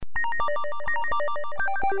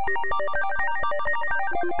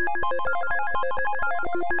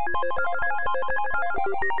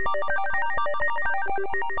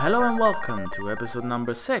Hello and welcome to episode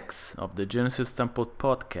number 6 of the Genesis Temple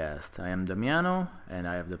podcast. I am Damiano and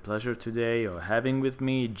I have the pleasure today of having with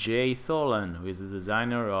me Jay Tholen, who is the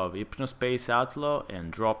designer of Hypnospace Outlaw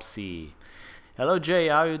and Dropsy. Hello Jay,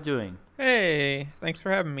 how are you doing? Hey, thanks for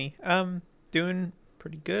having me. Doing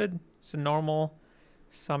pretty good. It's a normal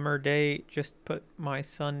summer day. Just put my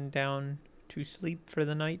son down to sleep for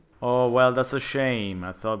the night. Oh, well, that's a shame.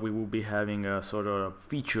 I thought we would be having a sort of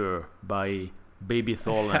feature by Baby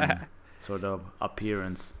Tholen sort of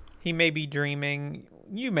appearance. He may be dreaming.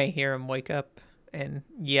 You may hear him wake up and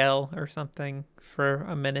yell or something for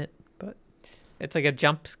a minute, but it's like a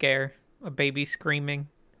jump scare, a baby screaming.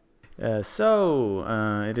 So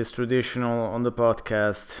it is traditional on the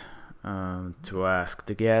podcast to ask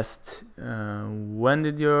the guest, when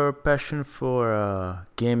did your passion for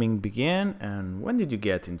gaming begin, and when did you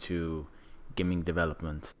get into gaming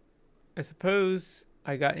development? I suppose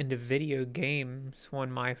I got into video games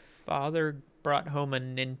when my father brought home a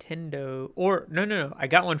Nintendo, or no, I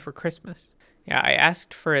got one for Christmas. Yeah, I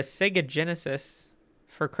asked for a Sega Genesis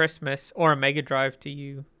for Christmas, or a Mega Drive to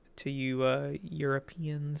you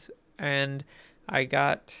Europeans, and I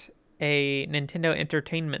got a Nintendo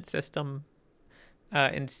Entertainment System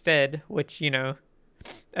instead, which,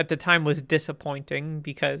 at the time was disappointing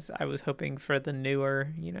because I was hoping for the newer,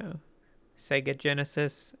 Sega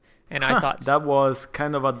Genesis. And I thought that was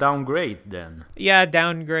kind of a downgrade then. Yeah,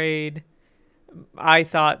 downgrade. I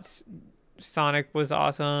thought Sonic was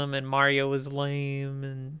awesome and Mario was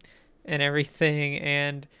lame and everything,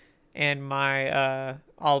 and my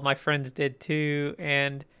all my friends did too.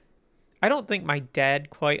 And I don't think my dad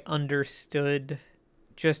quite understood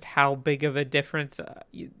just how big of a difference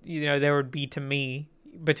there would be to me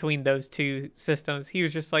between those two systems. He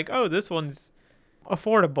was just like, "Oh, this one's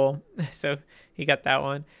affordable," so he got that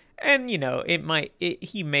one. And,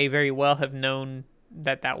 he may very well have known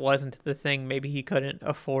that wasn't the thing. Maybe he couldn't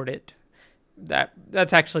afford it.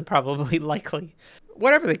 That's actually probably likely.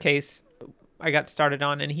 Whatever the case, I got started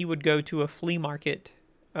on, and he would go to a flea market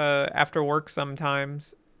after work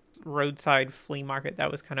sometimes. Roadside flea market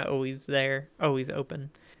that was kind of always there, always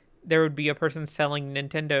open. There would be a person selling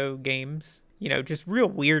Nintendo games, just real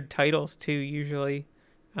weird titles too, usually.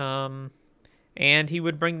 And he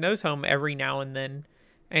would bring those home every now and then.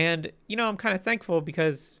 And, I'm kind of thankful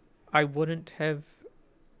because I wouldn't have...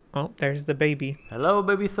 Oh, there's the baby. Hello,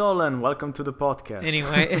 Baby Tholen. Welcome to the podcast.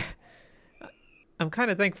 Anyway, I'm kind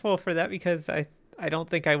of thankful for that because I don't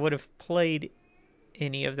think I would have played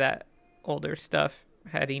any of that older stuff.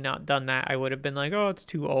 Had he not done that, I would have been like, oh, it's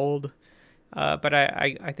too old. But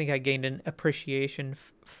I think I gained an appreciation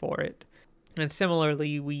for it. And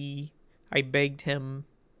similarly, I begged him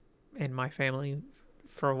and my family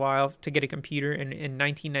for a while to get a computer, and in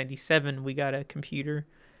 1997 we got a computer.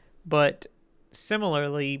 But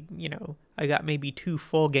similarly, I got maybe 2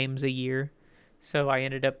 full games a year, so I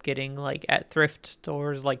ended up getting like at thrift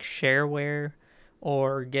stores like Shareware,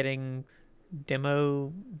 or getting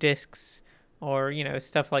demo discs, or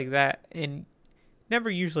stuff like that, and never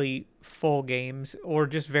usually full games or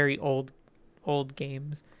just very old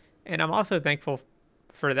games. And I'm also thankful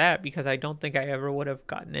for that because I don't think I ever would have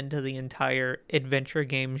gotten into the entire adventure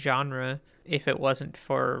game genre if it wasn't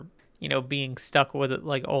for being stuck with it,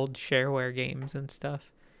 like old shareware games and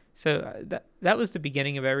stuff. So that was the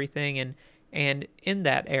beginning of everything. And in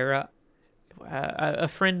that era, a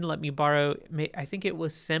friend let me borrow, I think it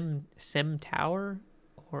was Sim Tower,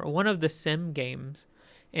 or one of the Sim games,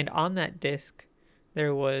 and on that disc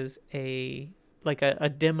there was a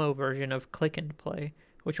demo version of Click and Play,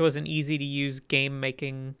 which was an easy-to-use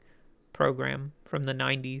game-making program from the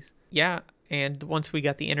 90s. Yeah, and once we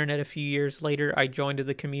got the internet a few years later, I joined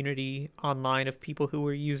the community online of people who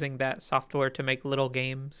were using that software to make little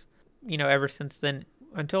games. Ever since then,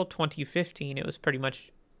 until 2015, it was pretty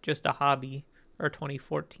much just a hobby, or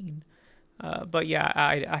 2014. But yeah,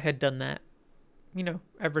 I had done that,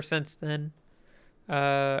 ever since then,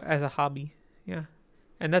 as a hobby. Yeah,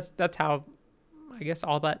 and that's how, I guess,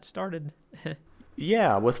 all that started.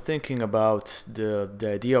 Yeah, I was thinking about the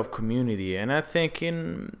idea of community, and I think,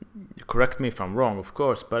 correct me if I'm wrong, of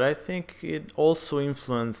course, but I think it also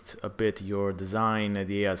influenced a bit your design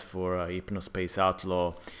ideas for Hypnospace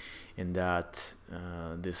Outlaw, in that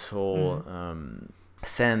this whole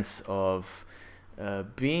sense of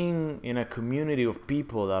being in a community of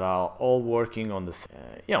people that are all working on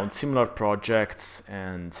on similar projects,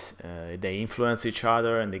 and they influence each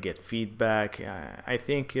other and they get feedback. I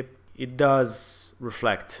think it does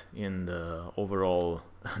reflect in the overall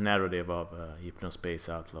narrative of Hypnospace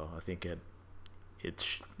Outlaw. I think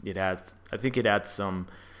it has, I think it had some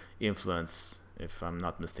influence, if I'm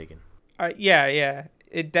not mistaken. Yeah,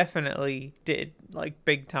 it definitely did, like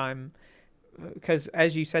big time. Because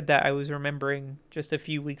as you said that, I was remembering just a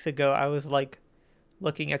few weeks ago, I was like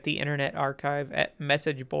looking at the Internet Archive at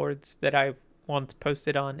message boards that I once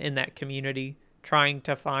posted on in that community, trying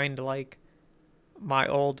to find like my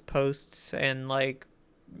old posts and like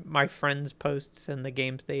my friends' posts and the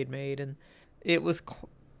games they had made. And it was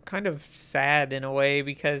kind of sad in a way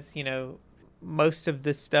because, you know, most of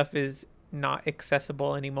this stuff is not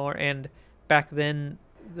accessible anymore. And back then,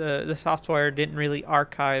 the software didn't really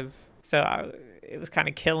archive. So it was kind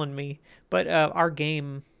of killing me. But our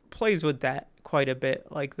game plays with that quite a bit,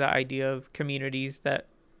 like the idea of communities that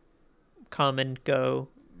come and go,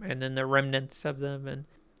 and then the remnants of them,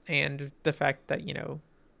 and the fact that, you know,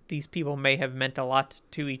 these people may have meant a lot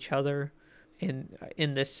to each other in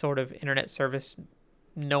this sort of internet service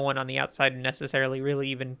no one on the outside necessarily really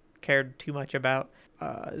even cared too much about.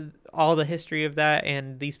 All the history of that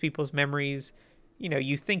and these people's memories, you know,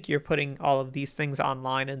 you think you're putting all of these things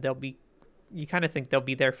online and you kind of think they'll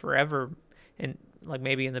be there forever, and like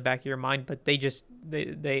maybe in the back of your mind, but they just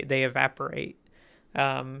they evaporate.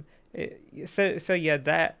 So yeah,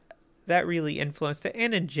 that really influenced it.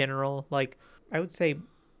 And in general, like I would say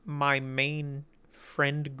my main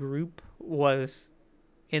friend group was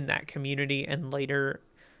in that community and later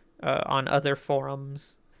on other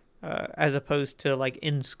forums, as opposed to like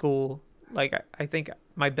in school. Like I think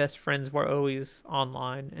my best friends were always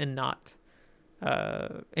online and not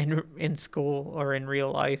in school or in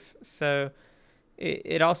real life. So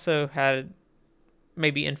it also had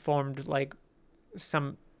maybe informed like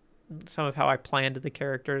some of how I planned the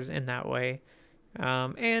characters in that way,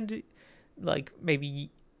 and like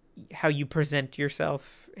maybe how you present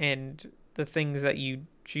yourself and the things that you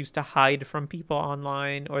choose to hide from people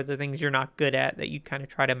online, or the things you're not good at that you kind of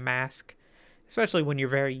try to mask, especially when you're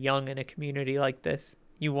very young in a community like this.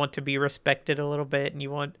 You want to be respected a little bit and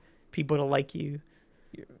you want people to like you.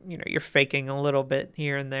 You know, you're faking a little bit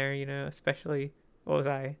here and there, you know, especially what was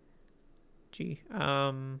I?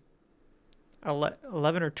 11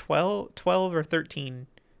 or 12 or 13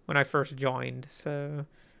 when I first joined. So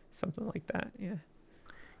something like that. Yeah.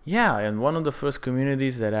 Yeah, and one of the first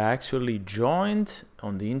communities that I actually joined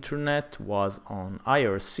on the internet was on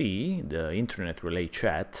IRC, the Internet Relay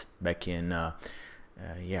Chat, back in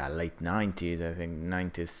late 90s, I think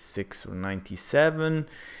 96 or 97,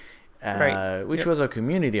 Right. which Yep. was a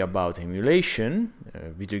community about emulation,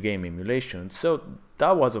 video game emulation. So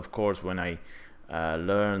that was, of course, when I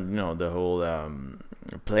learned, you know, the whole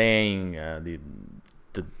playing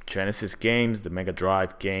the Genesis games, the Mega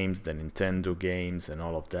Drive games, the Nintendo games, and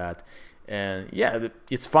all of that. And yeah,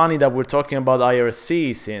 it's funny that we're talking about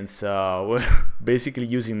IRC since we're basically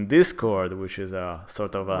using Discord, which is a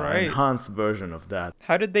sort of an Right. enhanced version of that.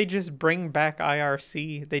 How did they just bring back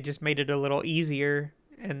IRC? They just made it a little easier,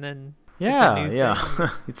 and then it's a Yeah, new yeah, thing.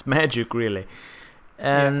 it's magic, really.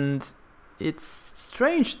 Yeah. And it's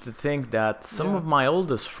strange to think that some Yeah. of my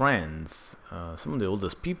oldest friends, some of the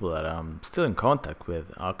oldest people that I'm still in contact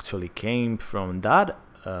with, actually came from that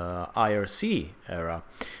IRC era.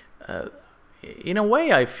 Uh, in a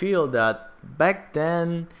way, I feel that back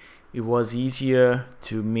then it was easier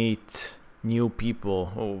to meet new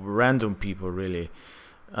people or random people, really,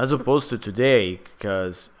 as opposed to today,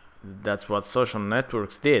 because that's what social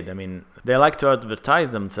networks did. I mean, they like to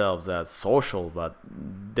advertise themselves as social, but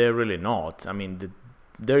they're really not. I mean,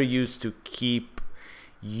 they're used to keep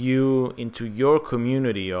you into your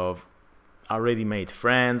community of already made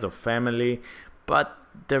friends or family, but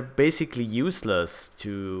they're basically useless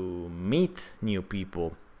to meet new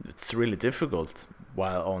people. It's really difficult.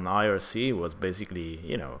 While on IRC it was basically,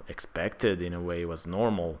 you know, expected in a way, it was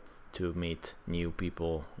normal to meet new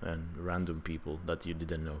people and random people that you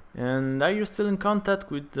didn't know. And are you still in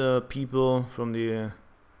contact with people from the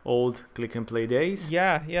old click and play days?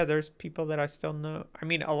 Yeah, there's people that I still know. I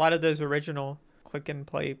mean, a lot of those original click and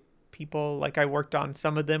play people, like I worked on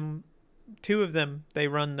some of them, two of them, they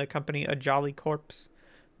run the company A Jolly Corpse,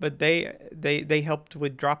 but they helped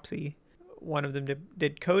with Dropsy. One of them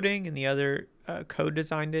did coding, and the other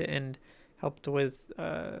co-designed it and helped with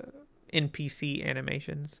NPC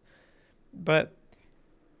animations. But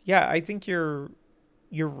yeah, I think you're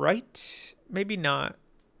right. Maybe not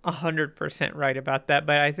 100% right about that,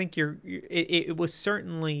 but I think it was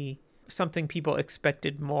certainly something people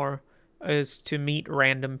expected more, is to meet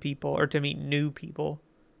random people or to meet new people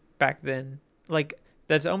back then. Like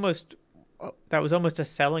that was almost a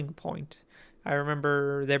selling point. I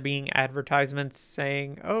remember there being advertisements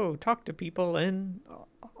saying, "Oh, talk to people in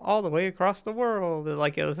all the way across the world,"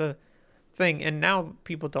 like it was a thing. And now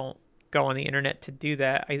people don't go on the internet to do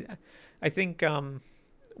that. I think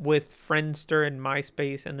with Friendster and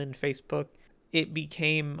MySpace and then Facebook, it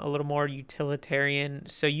became a little more utilitarian.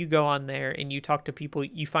 So you go on there and you talk to people,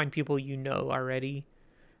 you find people you know already,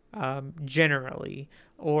 generally,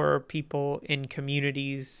 or people in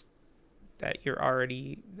communities that you've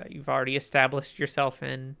already established yourself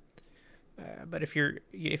in. But if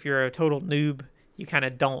you're a total noob, you kind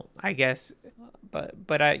of don't, I guess.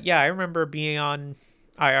 But I remember being on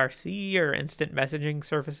IRC or instant messaging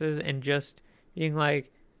services and just being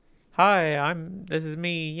like, "Hi, this is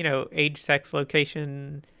me," age, sex,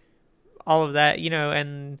 location, all of that,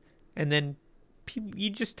 and then you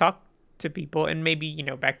just talk to people, and maybe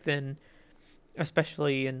back then,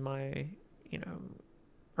 especially in my you know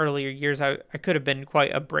earlier years, I could have been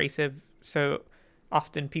quite abrasive, so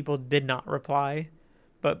often people did not reply,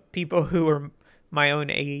 but people who were my own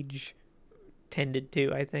age tended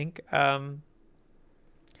to, I think.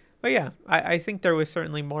 But yeah, I think there was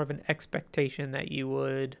certainly more of an expectation that you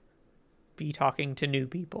would be talking to new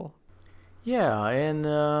people. Yeah, and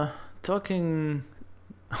talking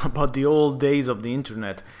about the old days of the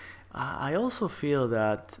internet, I also feel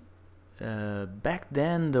that back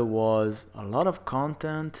then there was a lot of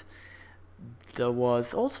content that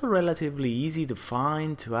was also relatively easy to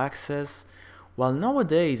find, to access, while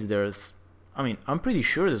nowadays I'm pretty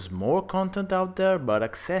sure there's more content out there, but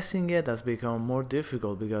accessing it has become more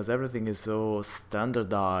difficult because everything is so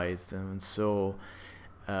standardized and so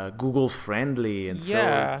Google friendly, and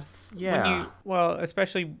Yeah, when yeah.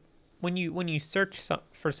 especially when you search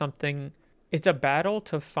for something, it's a battle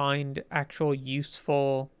to find actual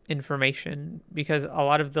useful information because a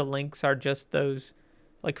lot of the links are just those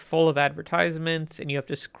like full of advertisements, and you have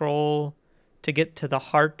to scroll to get to the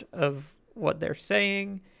heart of what they're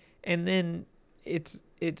saying, and then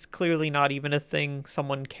it's clearly not even a thing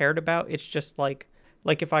someone cared about. It's just like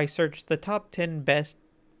if I search the top 10 best,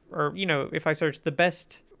 or if I search the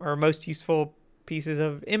best or most useful pieces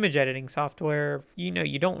of image editing software,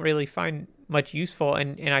 you don't really find much useful,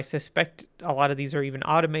 and I suspect a lot of these are even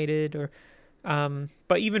automated, or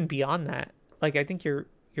but even beyond that, like I think you're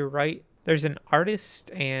right. There's an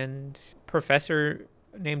artist and professor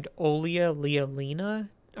named Olia Leolina.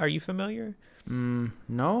 Are you familiar?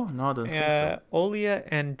 No, I don't think so. Olia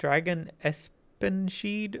and Dragon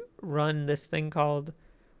Espenshede run this thing called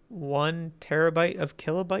 1 terabyte of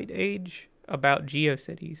kilobyte age about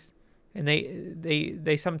GeoCities, and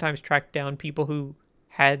they sometimes track down people who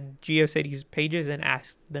had GeoCities pages and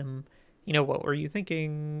asked them, what were you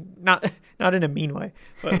thinking? Not in a mean way,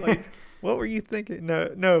 but like, what were you thinking?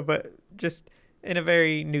 No, but just in a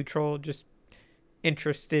very neutral, just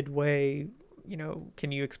interested way.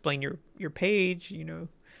 Can you explain your page?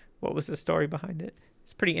 What was the story behind it?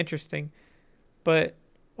 It's pretty interesting. But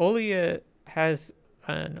Olia has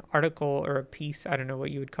an article or a piece, I don't know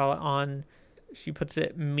what you would call it, on, she puts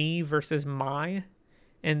it, me versus my,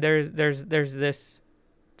 and there's this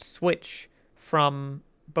switch from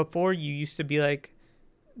before. You used to be like,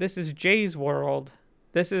 this is Jay's world,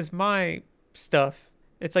 this is my stuff.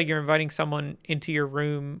 It's like you're inviting someone into your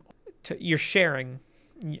room, you're sharing,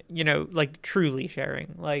 like truly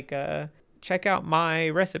sharing, like check out my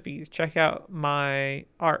recipes, check out my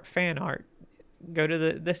fan art, go to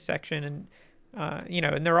this section, and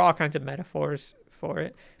and there are all kinds of metaphors for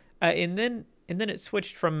it, and then it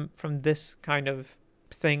switched from this kind of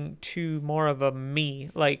thing to more of a me,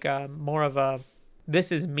 like more of a,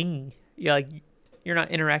 this is me. Like, you're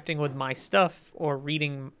not interacting with my stuff or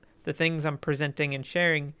reading the things I'm presenting and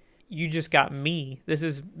sharing. You just got me. This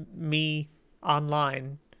is me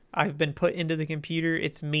online. I've been put into the computer.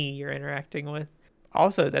 It's me you're interacting with.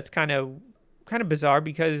 Also, that's kind of bizarre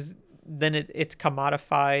because then it's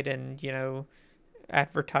commodified, and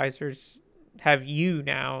advertisers have you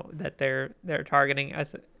now that they're targeting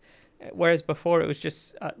as whereas before it was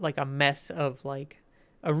just like a mess of, like,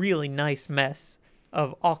 a really nice mess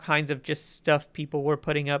of all kinds of just stuff people were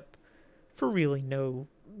putting up for really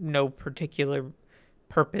no particular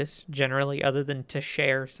purpose generally, other than to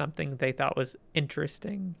share something they thought was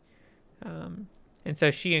interesting. And so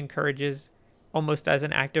she encourages, almost as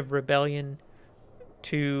an act of rebellion,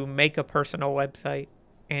 to make a personal website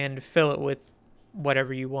and fill it with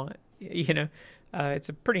whatever you want. It's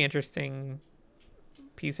a pretty interesting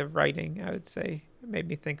piece of writing, I would say. It made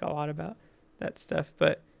me think a lot about that stuff,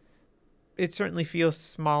 but it certainly feels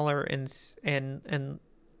smaller and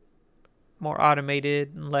more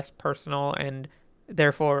automated and less personal, and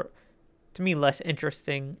therefore, to me, less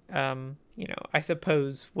interesting. I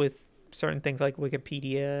suppose with certain things like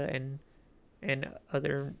Wikipedia and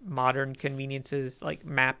other modern conveniences like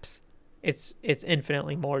maps, it's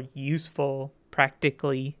infinitely more useful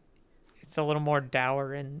practically. It's a little more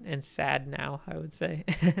dour and sad now, I would say.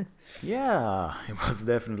 Yeah, it was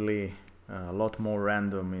definitely a lot more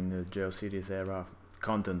random in the GeoCities era,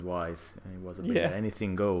 content-wise. It was a bit Yeah.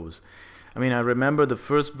 anything goes. I mean, I remember the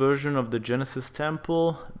first version of the Genesis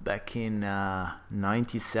Temple back in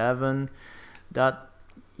 '97. That,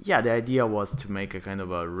 yeah, the idea was to make a kind of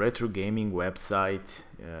a retro gaming website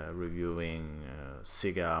reviewing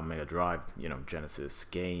Sega Mega Drive, Genesis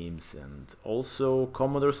games, and also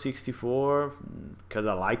Commodore 64 because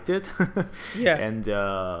I liked it. Yeah. And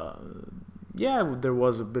yeah, there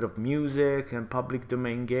was a bit of music and public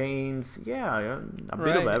domain games. Yeah, a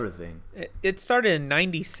bit of Right. everything. It started in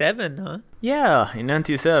 97, huh? Yeah, in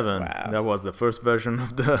 '97. Wow. That was the first version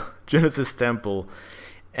of the Genesis Temple.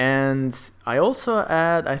 And I also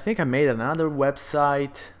I think I made another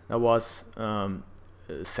website that was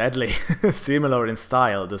sadly similar in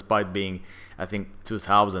style, despite being, I think,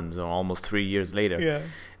 2000, so almost 3 years later. Yeah.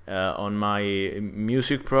 On my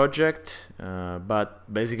music project, but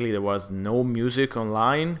basically there was no music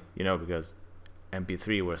online, because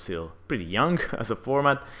MP3 were still pretty young as a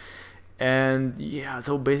format. And yeah,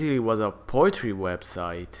 so basically it was a poetry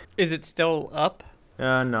website. Is it still up?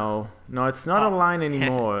 No, it's not Oh. online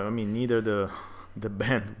anymore. I mean, neither the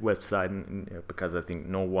band website, because I think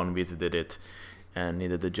no one visited it, and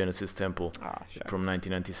neither the Genesis Temple from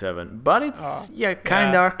 1997. But it's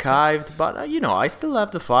kind of archived. But I still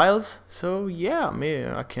have the files, so yeah,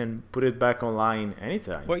 I can put it back online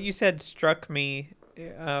anytime. What you said struck me,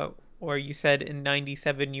 or you said in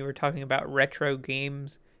 97 you were talking about retro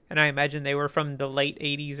games, and I imagine they were from the late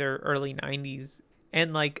 80s or early 90s.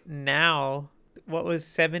 And like now, what was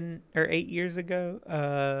 7 or 8 years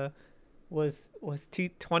ago? Was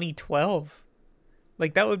 2012.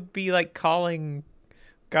 Like that would be like calling,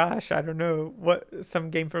 gosh, I don't know, what some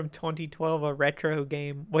game from 2012 a retro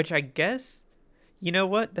game, which I guess, you know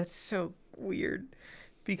what? That's so weird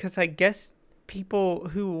because I guess people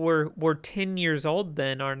who were 10 years old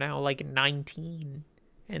then are now like 19,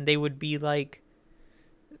 and they would be like,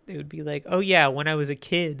 oh yeah, when I was a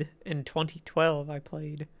kid in 2012 I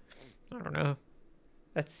played. I don't know.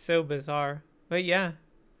 That's so bizarre. But yeah.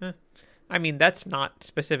 I mean, that's not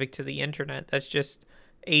specific to the internet. That's just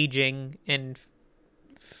aging and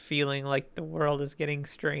feeling like the world is getting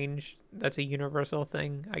strange. That's a universal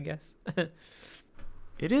thing, I guess.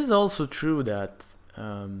 It is also true that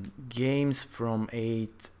games from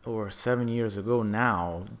 8 or 7 years ago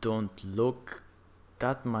now don't look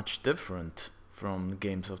that much different from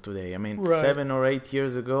games of today. I mean, Right. 7 or 8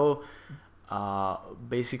 years ago,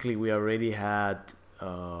 basically we already had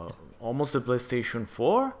almost a PlayStation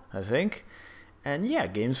 4, I think. And yeah,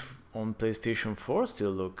 games on PlayStation 4 still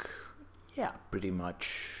look, pretty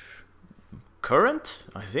much current,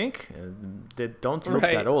 I think. They don't look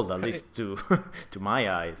that old, at least to to my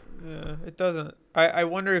eyes. Yeah, it doesn't. I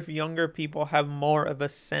wonder if younger people have more of a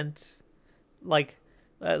sense, like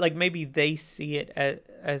maybe they see it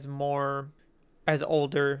as more, as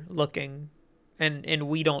older looking, and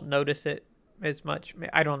we don't notice it as much.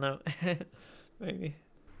 I don't know. Maybe.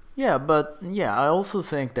 Yeah, but I also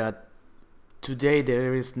think that today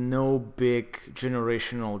there is no big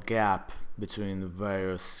generational gap between the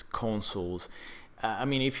various consoles. I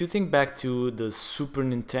mean, if you think back to the Super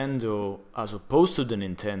Nintendo as opposed to the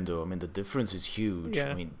Nintendo, I mean, the difference is huge. Yeah.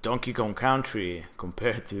 I mean, Donkey Kong Country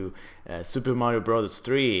compared to Super Mario Bros.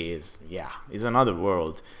 3 is another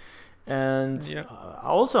world. And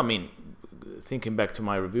also, I mean, thinking back to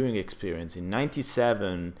my reviewing experience, in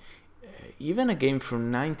 '97, even a game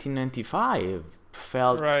from 1995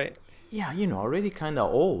 felt, already kind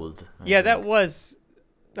of old. I think.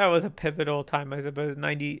 That was a pivotal time, I suppose.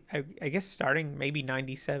 I guess starting maybe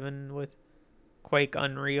 97 with Quake,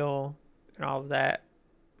 Unreal, and all of that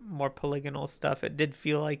more polygonal stuff. It did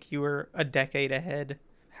feel like you were a decade ahead.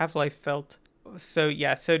 Half-Life felt so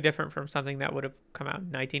different from something that would have come out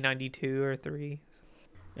in 1992 or 3.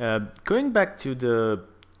 Going back to the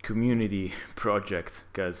community project,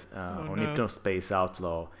 because on Hypnospace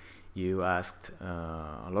Outlaw, you asked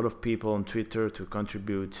a lot of people on Twitter to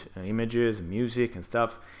contribute images, music, and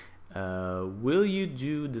stuff. Will you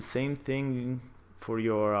do the same thing for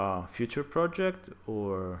your future project,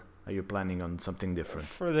 or are you planning on something different?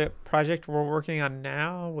 For the project we're working on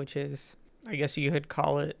now, which is, I guess you could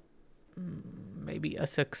call it maybe a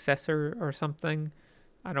successor or something.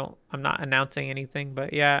 I'm not announcing anything,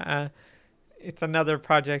 but it's another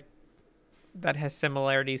project that has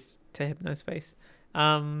similarities to Hypnospace.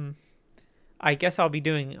 I guess I'll be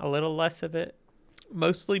doing a little less of it,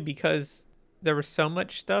 mostly because there was so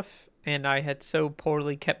much stuff and I had so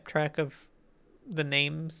poorly kept track of the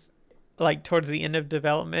names. Like towards the end of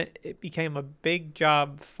development, it became a big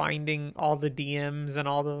job finding all the DMs and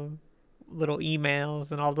all the little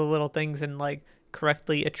emails and all the little things and like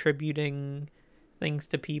correctly attributing things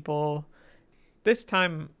to people. This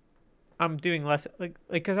time I'm doing less like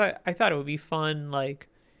because I thought it would be fun, like,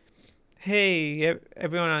 hey,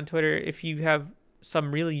 everyone on Twitter, if you have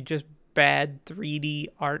some really just bad 3D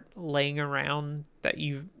art laying around that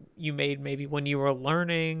you made maybe when you were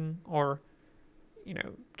learning, or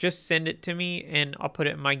just send it to me and I'll put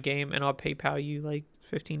it in my game and I'll PayPal you like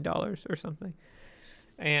 $15 or something.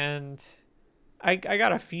 And I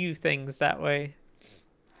got a few things that way,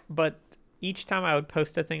 but each time I would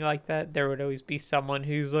post a thing like that, there would always be someone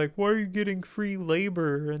who's like, "Why are you getting free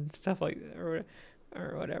labor?" and stuff like that,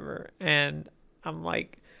 or whatever. And I'm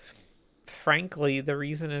like, frankly, the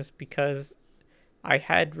reason is because I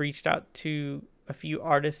had reached out to a few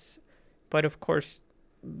artists, but of course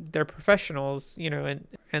they're professionals,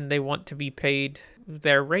 and they want to be paid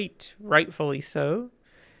their rate, rightfully so.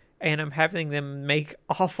 And I'm having them make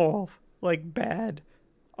awful, like, bad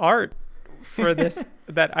art for this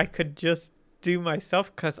that I could just do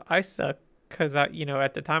myself because I suck. Because at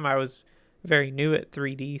the time I was very new at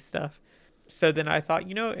 3D stuff. So then I thought,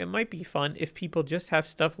 it might be fun if people just have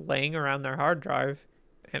stuff laying around their hard drive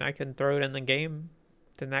and I can throw it in the game.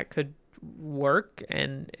 Then that could work,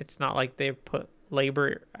 and it's not like they put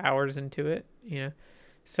labor hours into it,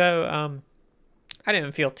 So I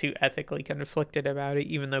didn't feel too ethically conflicted about it,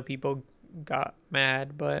 even though people got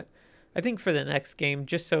mad. But I think for the next game,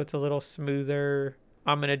 just so it's a little smoother,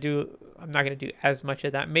 I'm not gonna do as much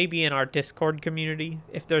of that. Maybe in our Discord community,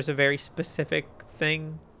 if there's a very specific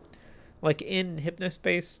thing. Like in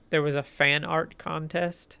Hypnospace, there was a fan art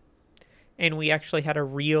contest, and we actually had a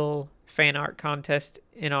real fan art contest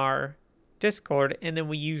in our Discord, and then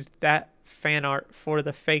we used that fan art for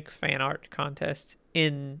the fake fan art contest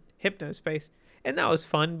in Hypnospace. And that was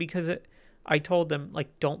fun because I told them,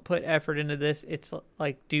 like, don't put effort into this. It's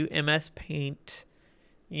like, do MS Paint,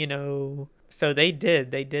 So they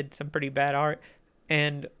did some pretty bad art.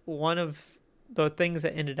 And one of the things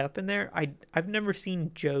that ended up in there, I've never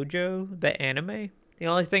seen JoJo, the anime. The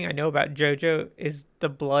only thing I know about JoJo is the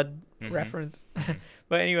blood reference.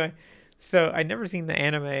 But anyway, so I'd never seen the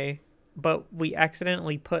anime, but we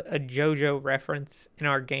accidentally put a JoJo reference in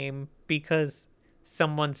our game because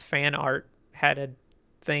someone's fan art had a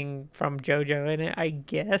thing from JoJo in it, I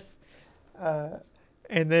guess. And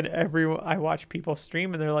then I watch people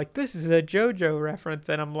stream and they're like, "This is a JoJo reference,"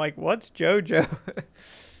 and I'm like, "What's JoJo?"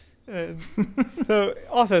 And so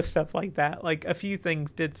also stuff like that. Like a few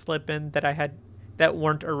things did slip in that I had that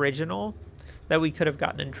weren't original that we could have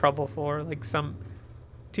gotten in trouble for. Like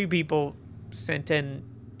two people sent in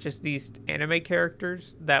just these anime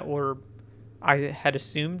characters that I had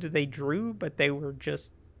assumed they drew, but they were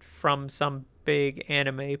just from some big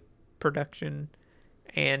anime production,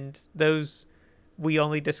 and those we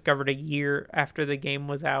only discovered a year after the game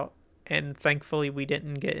was out, and thankfully we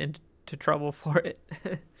didn't get into trouble for it.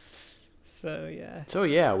 So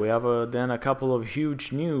yeah, we have then a couple of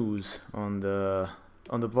huge news on the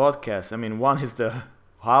podcast. I mean, one is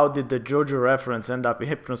how did the JoJo reference end up in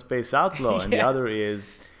Hypnospace Outlaw, and the other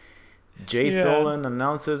is Jay Tholen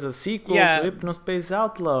announces a sequel to Hypnospace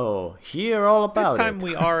Outlaw. Hear all about it. This time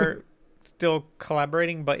we are still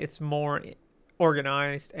collaborating, but it's more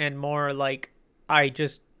organized and more like I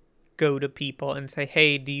just go to people and say,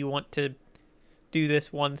 "Hey, do you want to do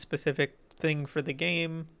this one specific thing for the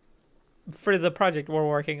game?" For the project we're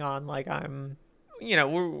working on, like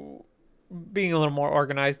we're being a little more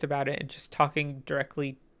organized about it and just talking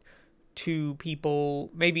directly to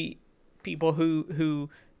people, maybe people who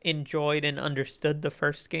enjoyed and understood the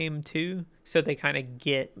first game too, so they kind of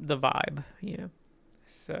get the vibe,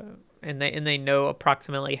 So and they know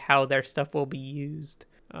approximately how their stuff will be used.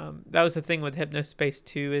 That was the thing with Hypnospace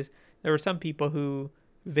 2 is there were some people who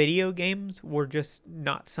video games were just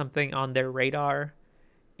not something on their radar,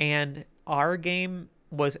 and our game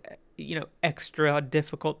was extra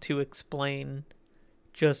difficult to explain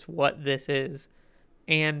just what this is.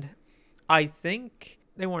 And I think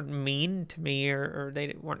they weren't mean to me or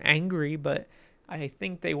they weren't angry, but I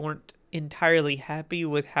think they weren't entirely happy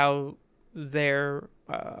with how their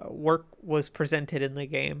work was presented in the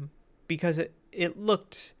game, because it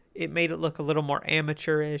made it look a little more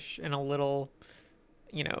amateurish and a little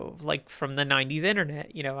like from the 90s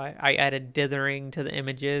internet. I added dithering to the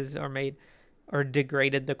images or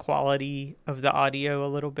degraded the quality of the audio a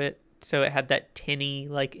little bit, so it had that tinny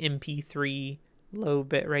like MP3 low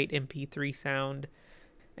bitrate MP3 sound.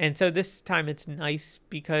 And so this time it's nice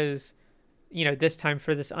because, this time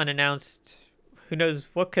for this unannounced, who knows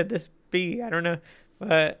what could this be? I don't know.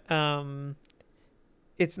 But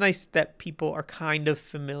it's nice that people are kind of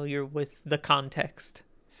familiar with the context.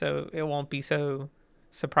 So it won't be so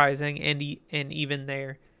surprising. And even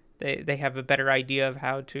there, they have a better idea of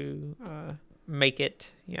how to make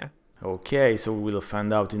it. Yeah. Okay, so we'll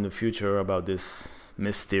find out in the future about this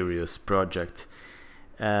mysterious project.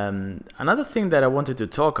 Another thing that I wanted to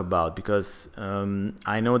talk about, because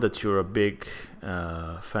I know that you're a big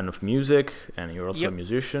fan of music and you're also a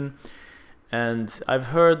musician, and I've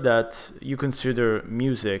heard that you consider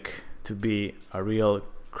music to be a real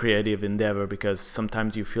creative endeavor, because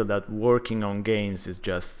sometimes you feel that working on games is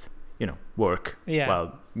just, work,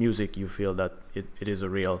 while music, you feel that it is a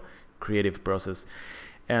real creative process.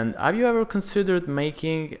 And have you ever considered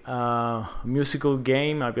making a musical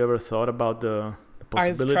game? Have you ever thought about the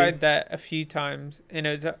possibility? I've tried that a few times, and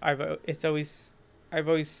I've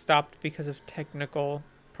always stopped because of technical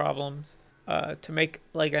problems. To make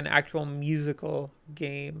like an actual musical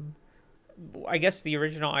game, I guess the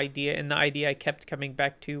original idea, and the idea I kept coming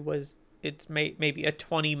back to, was it's maybe a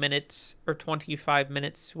 20 minutes or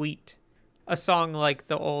 25-minute suite. A song like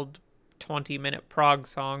the old 20-minute prog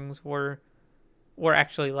songs were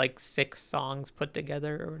actually like 6 songs put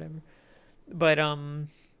together or whatever.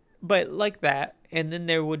 But like that, and then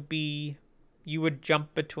you would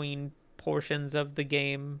jump between portions of the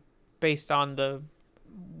game based on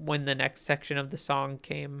when the next section of the song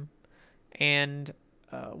came. And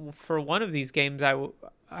for one of these games, I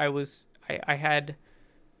had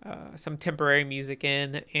some temporary music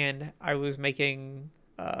in, and I was making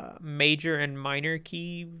major and minor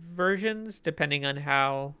key versions depending on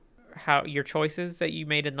how your choices that you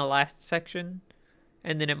made in the last section,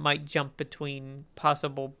 and then it might jump between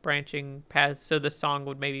possible branching paths, so the song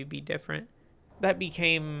would maybe be different. That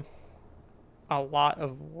became a lot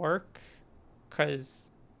of work, because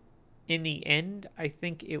in the end, I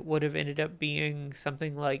think it would have ended up being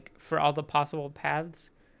something like, for all the possible paths,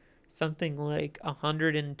 something like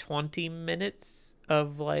 120 minutes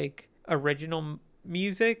of like original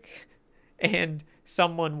music, and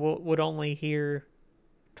someone would only hear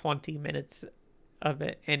 20 minutes of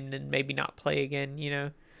it and then maybe not play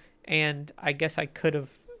again, and I guess I could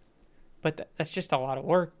have, but that's just a lot of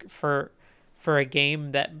work for a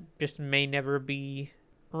game that just may never be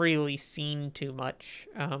really seen too much.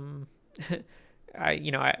 When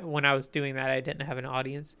I was doing that, I didn't have an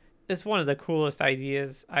audience. It's one of the coolest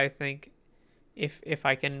ideas, I think, if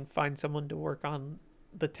I can find someone to work on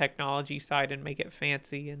the technology side and make it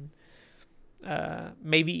fancy, and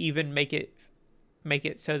maybe even make it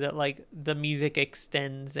so that like the music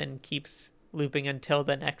extends and keeps looping until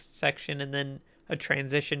the next section, and then a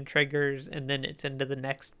transition triggers, and then it's into the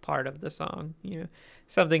next part of the song.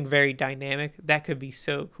 Something very dynamic. That could be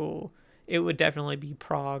so cool. It would definitely be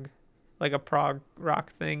prog, like a prog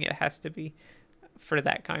rock thing. It has to be for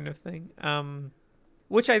that kind of thing.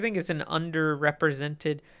 Which I think is an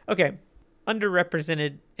underrepresented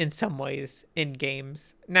in some ways in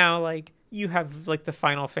games. Now, like, you have like the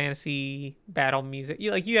Final Fantasy battle music.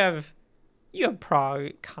 You have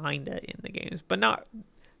prog kinda in the games, but not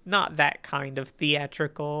that kind of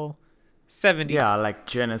theatrical 70s. Yeah, like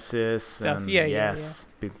Genesis stuff. And Yeah.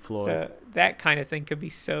 Pink Floyd. So that kind of thing could be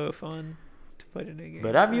so fun to put in a game.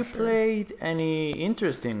 But have you played any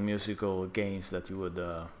interesting musical games that you would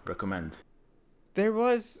recommend? There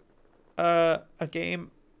was a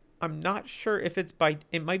game, I'm not sure if it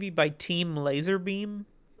might be by Team Laserbeam,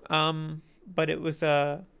 but it was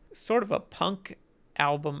a sort of a punk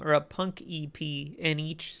album or a punk EP, and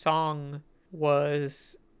each song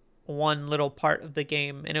was one little part of the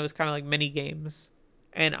game, and it was kind of like mini games,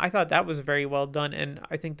 and I thought that was very well done, and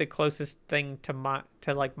I think the closest thing to my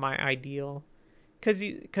ideal,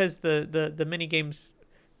 because the mini games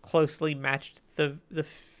closely matched the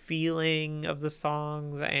feeling of the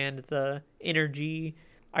songs and the energy.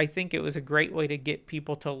 I think it was a great way to get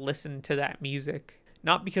people to listen to that music,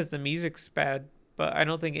 not because the music's bad, but I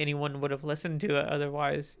don't think anyone would have listened to it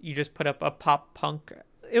otherwise. You just put up a pop punk.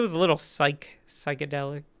 It was a little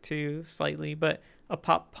psychedelic too, slightly, but a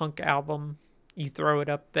pop punk album, you throw it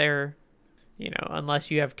up there, unless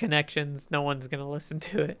you have connections, no one's going to listen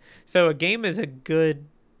to it. So a game is a good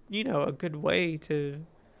way to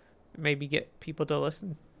maybe get people to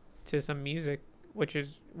listen to some music, which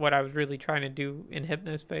is what I was really trying to do in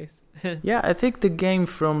Hypnospace. Yeah, I think the game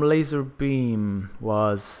from Laserbeam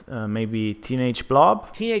was maybe Teenage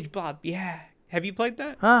Blob. Teenage Blob, yeah. Have you played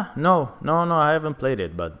that? No, I haven't played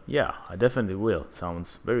it, but yeah, I definitely will.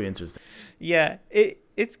 Sounds very interesting. Yeah,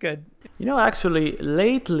 it's good. Actually,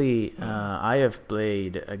 lately I have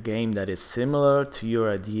played a game that is similar to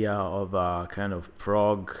your idea of a kind of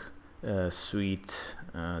prog suite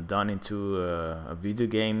done into a video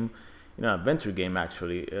game, adventure game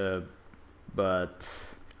actually. But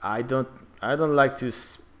I don't, I don't like to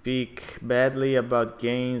speak badly about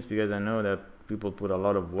games because I know that people put a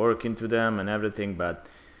lot of work into them and everything. But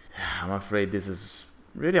I'm afraid this is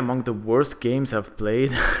really among the worst games I've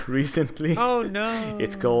played recently. Oh no.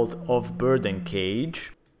 It's called Of Bird and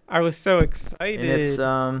Cage, I was so and it's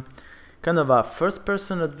excited. kind of a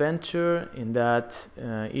first-person adventure in that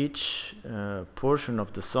each portion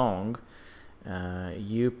of the song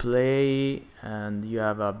you play, and you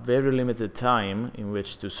have a very limited time in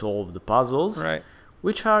which to solve the puzzles, Right.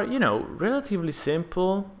 which are relatively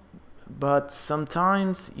simple, but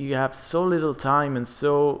sometimes you have so little time and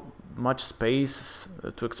so much space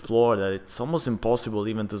to explore that it's almost impossible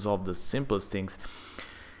even to solve the simplest things.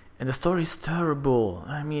 And the story is terrible.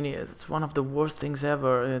 I mean, it's one of the worst things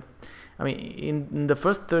ever. In the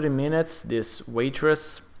first 30 minutes, this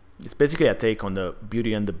waitress, it's basically a take on the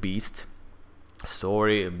Beauty and the Beast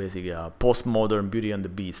story, basically a postmodern Beauty and the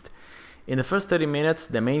Beast. In the first 30 minutes,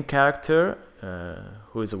 the main character,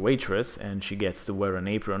 who is a waitress, and she gets to wear an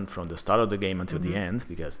apron from the start of the game until the end,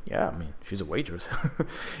 because, she's a waitress.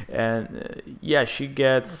 And, she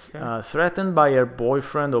gets threatened by her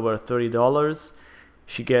boyfriend over $30.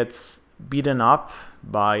 She gets beaten up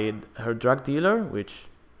by her drug dealer, which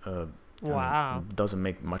Wow. doesn't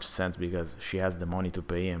make much sense because she has the money to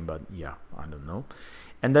pay him, but I don't know.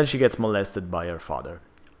 And then she gets molested by her father.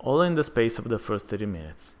 All in the space of the first 30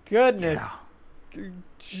 minutes. Goodness. Yeah.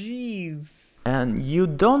 Jeez. And you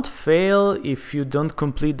don't fail if you don't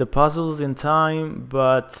complete the puzzles in time,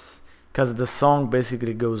 but because the song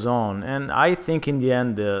basically goes on. And I think in the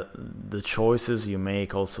end, the choices you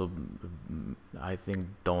make also, I think,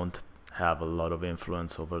 don't have a lot of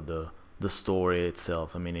influence over the story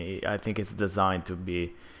itself. I mean, I think it's designed to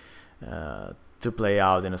be to play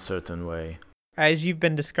out in a certain way. As you've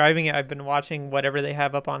been describing it, I've been watching whatever they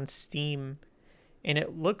have up on Steam, and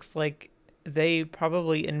it looks like they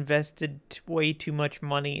probably invested way too much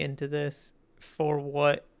money into this for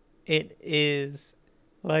what it is.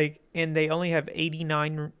 Like, and they only have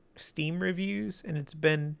 89 Steam reviews, and it's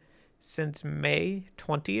been since May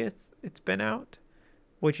 20th it's been out,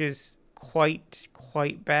 which is quite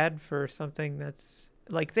bad for something that's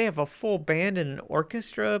like they have a full band and an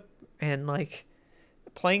orchestra and like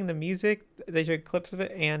playing the music. They showed clips of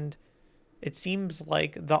it, and it seems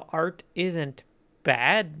like the art isn't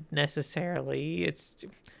bad necessarily. It's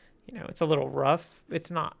it's a little rough.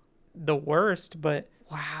 It's not the worst, but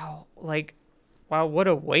wow, what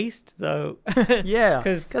a waste though. Yeah,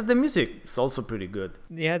 because the music is also pretty good.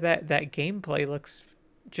 Yeah, that gameplay looks,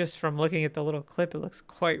 just from looking at the little clip, it looks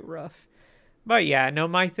quite rough. But yeah, no,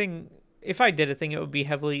 my thing, if I did a thing, it would be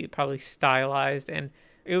heavily probably stylized, and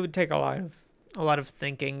it would take a lot of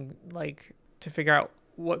thinking, like, to figure out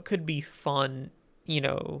what could be fun.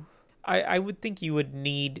 I would think you would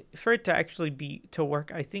need, for it to actually be to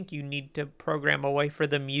work, I think you need to program a way for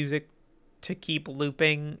the music to keep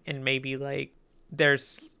looping, and maybe like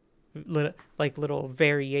there's little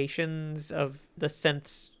variations of the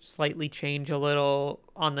synths slightly change a little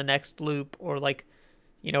on the next loop, or like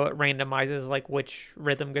it randomizes like which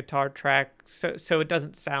rhythm guitar track, so it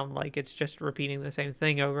doesn't sound like it's just repeating the same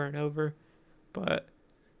thing over and over, but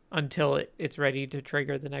until it's ready to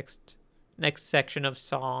trigger the next section of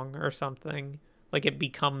song or something, like it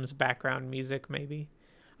becomes background music maybe.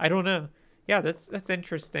 I don't know. Yeah, that's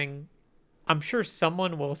interesting. I'm sure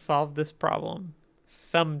someone will solve this problem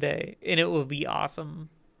someday, and it will be awesome,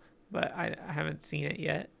 but I haven't seen it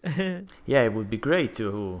yet. Yeah, it would be great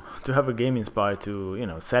to have a game inspired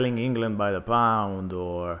to Selling England by the Pound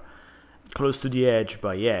or Close to the Edge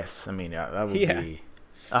by Yes. I mean,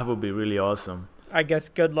 that would be really awesome. I guess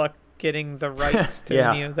good luck getting the rights to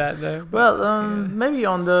any of that though. Well, maybe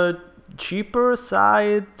on the cheaper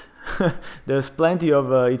side, there's plenty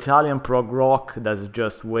of Italian prog rock that's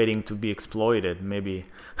just waiting to be exploited. Maybe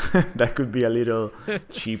that could be a little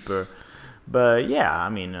cheaper. But yeah, I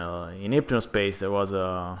mean, in Hypnospace there was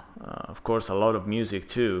of course, a lot of music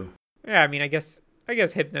too. Yeah, I mean, I guess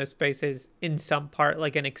Hypnospace is in some part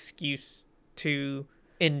like an excuse to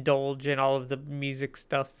indulge in all of the music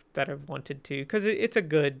stuff that I've wanted to, because it's a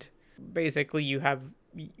good. Basically, you have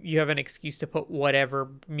an excuse to put whatever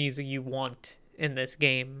music you want in this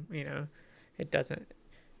game. It doesn't.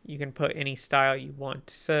 You can put any style you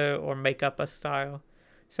want, or make up a style.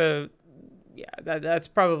 So yeah, that's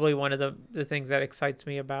probably one of the things that excites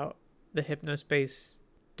me about the Hypnospace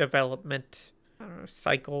development, I don't know,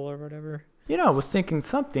 cycle or whatever. I was thinking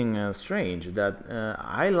something strange that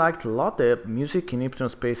I liked a lot the music in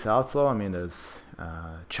Hypnospace Outlaw. I mean, there's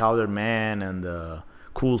Chowder Man and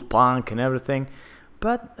cool punk and everything.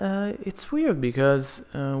 But it's weird because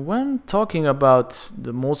when talking about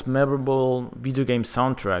the most memorable video game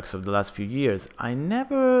soundtracks of the last few years, I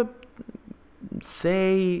never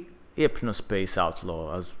say Hypnospace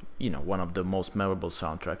Outlaw as one of the most memorable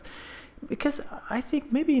soundtracks, because I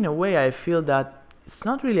think maybe in a way I feel that it's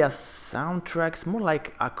not really a soundtrack, it's more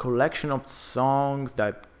like a collection of songs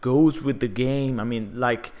that goes with the game. I mean,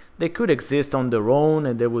 like they could exist on their own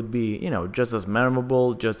and they would be just as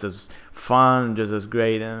memorable, just as fun, just as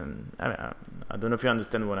great. And I don't know if you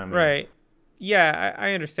understand what I mean. Right. Yeah,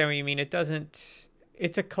 I understand what you mean.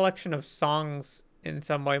 It's a collection of songs in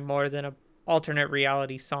some way more than a alternate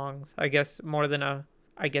reality songs. I guess more than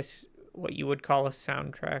I guess what you would call a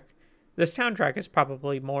soundtrack. The soundtrack is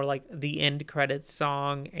probably more like the end credits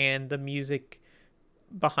song and the music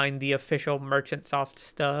behind the official Merchant Soft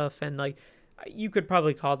stuff, and like you could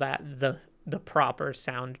probably call that the proper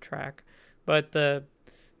soundtrack. But the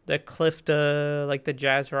Clifta, like the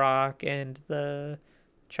jazz rock and the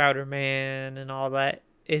Chowder Man and all that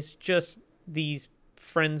is just these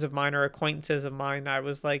friends of mine or acquaintances of mine. I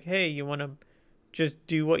was like, hey, you want to just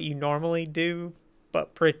do what you normally do,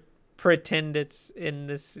 but pretend it's in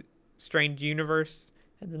this strange universe?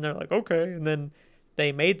 And then they're like, okay. And then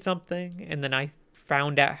they made something, and then I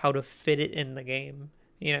found out how to fit it in the game.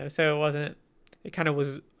 So it kind of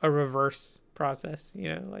was a reverse process.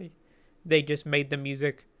 Like they just made the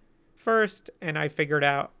music first, and I figured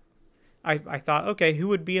out. I thought, okay, who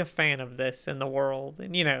would be a fan of this in the world,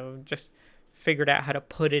 and just figured out how to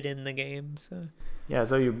put it in the game. So yeah,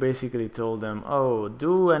 so you basically told them, oh,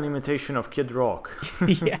 do an imitation of Kid Rock.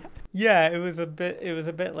 yeah, it was a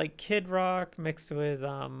bit like Kid Rock mixed with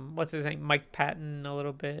what's his name, Mike Patton, a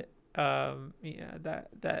little bit. Yeah,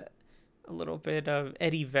 that a little bit of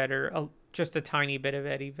Eddie Vedder, just a tiny bit of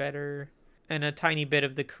Eddie Vedder, and a tiny bit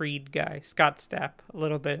of the Creed guy, Scott Stapp, a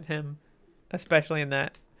little bit of him, especially in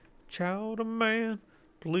that Chowder Man,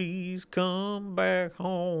 please come back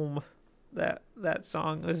home. That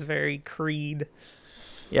song was very Creed.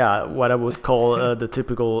 Yeah, what I would call the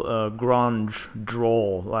typical grunge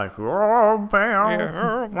drawl, like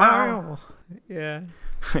yeah.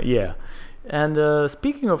 yeah. And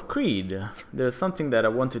speaking of Creed, there's something that I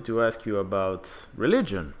wanted to ask you about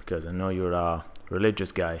religion, because I know you're a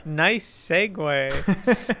religious guy. Nice segue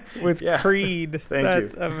with Creed.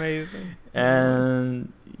 That's amazing.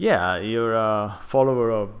 And yeah, you're a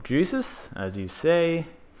follower of Jesus, as you say.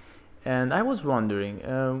 And I was wondering,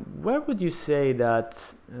 where would you say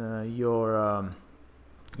that your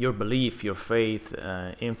belief, your faith,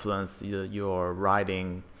 influenced your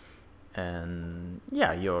writing and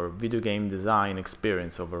your video game design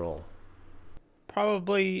experience overall?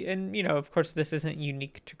 Probably, and of course, this isn't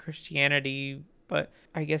unique to Christianity, but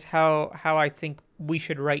I guess how I think we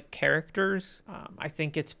should write characters. I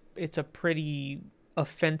think it's a pretty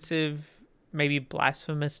offensive, maybe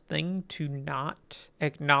blasphemous thing to not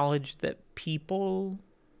acknowledge that people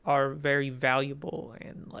are very valuable,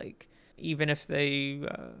 and like even if they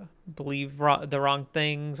believe the wrong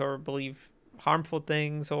things or believe harmful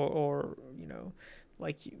things, or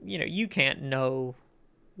like you can't know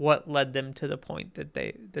what led them to the point that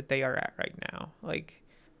they are at right now. Like,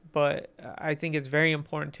 but I think it's very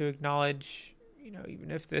important to acknowledge,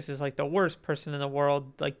 even if this is like the worst person in the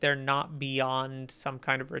world, like they're not beyond some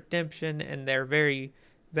kind of redemption, and they're very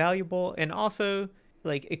valuable, and also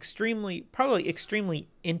like probably extremely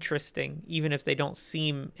interesting, even if they don't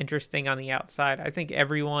seem interesting on the outside. I think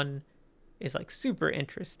everyone is like super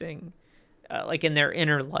interesting, like in their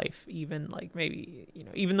inner life. Even like maybe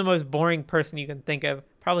even the most boring person you can think of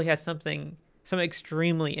probably has some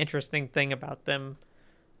extremely interesting thing about them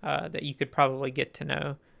that you could probably get to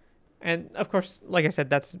know. And of course, like I said,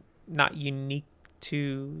 that's not unique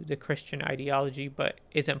to the Christian ideology, but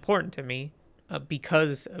it's important to me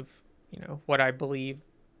because of what I believe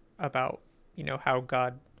about how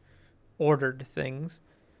God ordered things.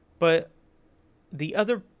 But the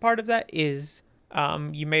other part of that is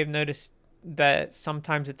you may have noticed that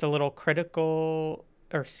sometimes it's a little critical,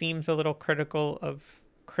 or seems a little critical, of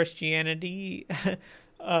Christianity,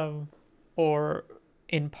 or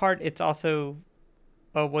in part it's also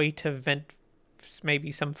a way to vent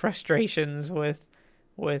maybe some frustrations with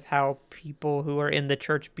how people who are in the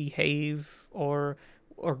church behave, or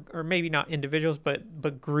maybe not individuals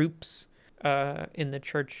but groups in the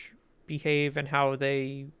church behave, and how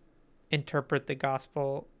they interpret the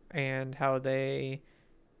gospel, and how they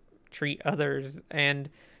treat others. And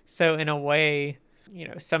so in a way,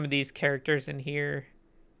 some of these characters in here,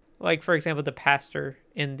 like for example the pastor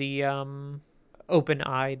in the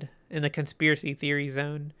open-eyed in the conspiracy theory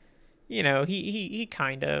zone, he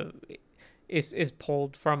kind of is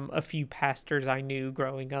pulled from a few pastors I knew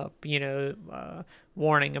growing up,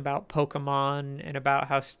 warning about Pokemon and about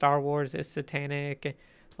how Star Wars is satanic.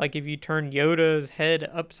 Like if you turn Yoda's head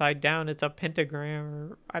upside down, it's a pentagram,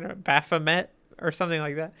 or I don't know, Baphomet or something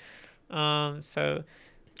like that. So,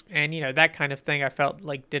 and that kind of thing I felt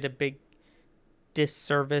like did a big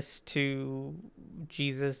disservice to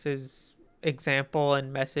Jesus's example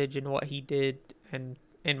and message and what he did, and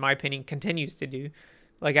in my opinion continues to do.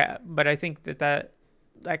 But I think that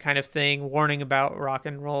kind of thing, warning about rock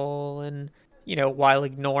and roll, and while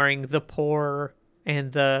ignoring the poor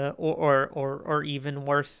and the or even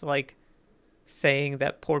worse, like saying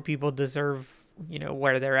that poor people deserve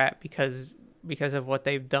where they're at because of what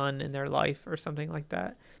they've done in their life or something like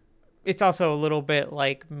that. It's also a little bit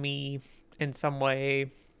like me in some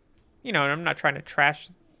way, and I'm not trying to trash,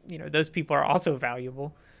 those people are also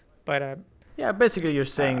valuable, but Yeah, basically you're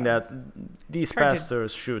saying that these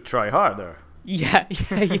pastors should try harder. Yeah,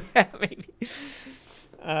 maybe.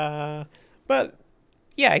 But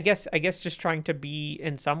yeah, I guess just trying to be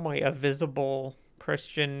in some way a visible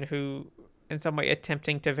Christian who, in some way,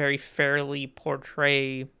 attempting to very fairly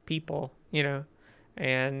portray people,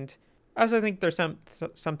 and I also think there's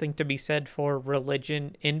something to be said for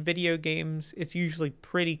religion in video games. It's usually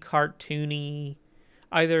pretty cartoony.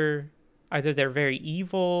 Either they're very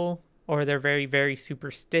evil, or they're very, very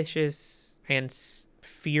superstitious and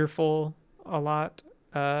fearful a lot.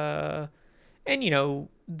 And,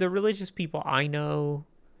 the religious people I know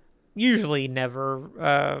usually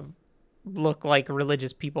never look like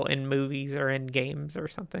religious people in movies or in games or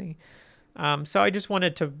something. So I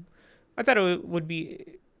thought it would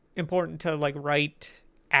be important to, like, write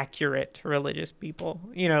accurate religious people.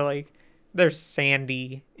 Like, there's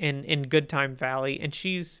Sandy in Good Time Valley, and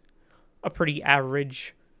she's a pretty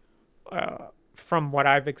average, from what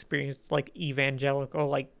I've experienced, like evangelical,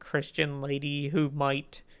 like Christian lady who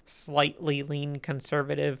might slightly lean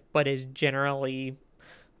conservative, but is generally,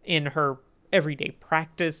 in her everyday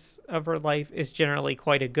practice of her life, is generally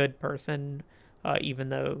quite a good person, even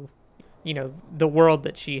though, the world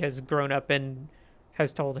that she has grown up in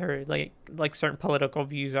has told her like certain political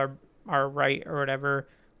views are right or whatever.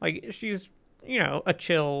 Like, she's, a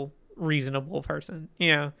chill, reasonable person,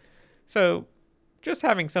 So just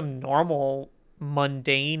having some normal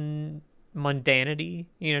mundanity,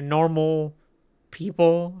 normal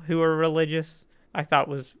people who are religious, I thought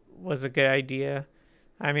was a good idea.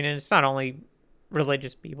 I mean, and it's not only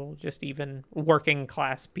religious people, just even working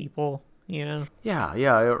class people, Yeah,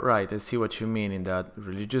 you're right. I see what you mean in that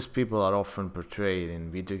religious people are often portrayed in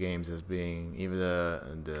video games as being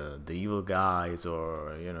either the evil guys,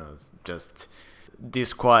 or just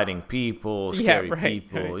disquieting people, scary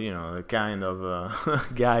people, right. the kind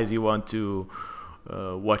of guys you want to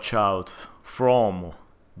watch out from,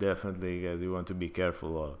 definitely, guys you want to be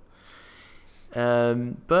careful of.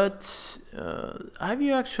 But have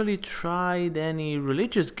you actually tried any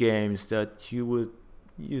religious games that you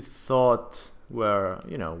thought were,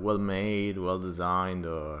 well made, well designed,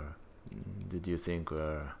 or did you think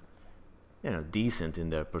were, decent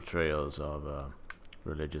in their portrayals of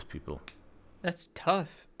religious people? That's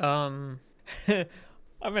tough. I'm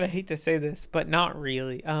gonna hate to say this, but not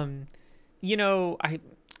really. I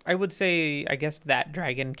would say, I guess, that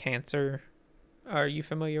Dragon Cancer. Are you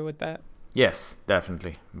familiar with that? Yes,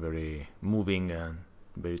 definitely. Very moving and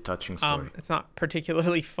very touching story. It's not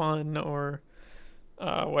particularly fun or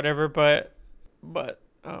whatever, but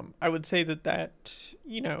I would say that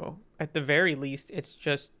at the very least, it's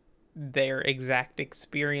just their exact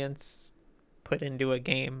experience put into a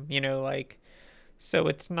game. Like, so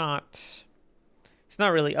it's not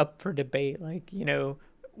really up for debate. Like,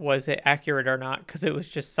 was it accurate or not? Because it was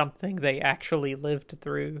just something they actually lived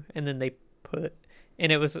through, and then they put. And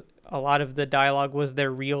it was, a lot of the dialogue was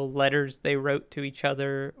their real letters they wrote to each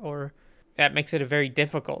other, or that makes it a very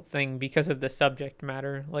difficult thing because of the subject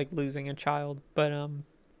matter, like losing a child. But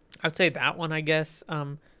I'd say that one, I guess.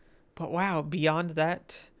 But wow, beyond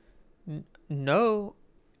that, no.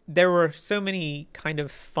 There were so many kind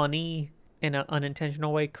of funny, in an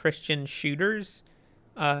unintentional way, Christian shooters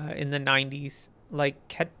in the 90s, like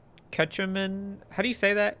Ketchuman. How do you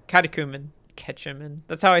say that? Catechumen. Ketchuman.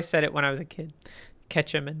 That's how I said it when I was a kid.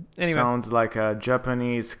 Ketchuman. Anyway. Sounds like a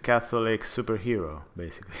Japanese Catholic superhero,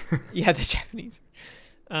 basically. Yeah, the Japanese.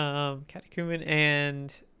 Catechumen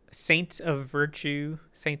and Saints of Virtue.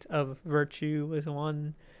 Saints of Virtue was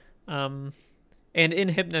one. And in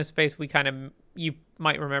Hypnospace, we kind of, you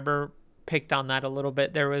might remember, picked on that a little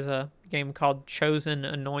bit. There was a game called Chosen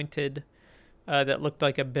Anointed that looked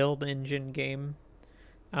like a build engine game,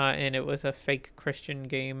 and it was a fake Christian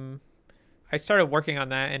game. I started working on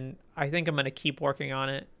that, and I think I'm going to keep working on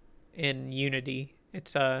it in Unity.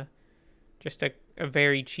 It's just a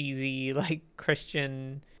very cheesy, like,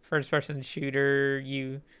 Christian first-person shooter.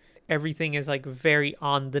 Everything is like very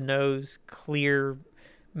on the nose, clear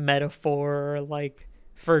metaphor, like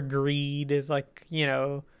for greed is like,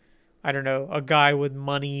 I don't know, a guy with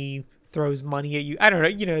money throws money at you. I don't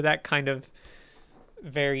know, that kind of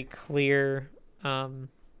very clear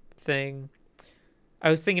thing. I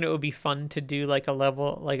was thinking it would be fun to do like a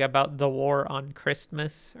level like about the war on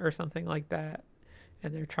Christmas or something like that.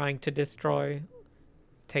 And they're trying to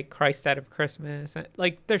take Christ out of Christmas.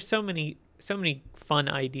 Like there's so many fun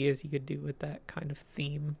ideas you could do with that kind of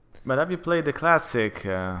theme. But have you played the classic,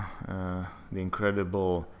 the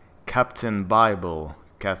incredible Captain Bible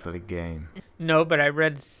Catholic game? No, but I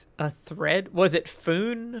read a thread. Was it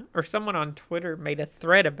Foon or someone on Twitter made a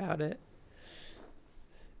thread about it?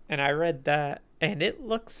 And I read that, and it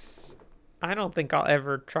looks. I don't think I'll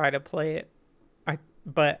ever try to play it.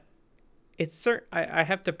 But it's I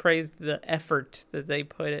have to praise the effort that they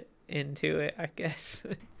put into it, I guess.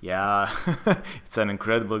 Yeah, it's an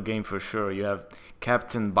incredible game for sure. You have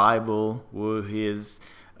Captain Bible, who is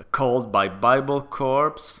called by Bible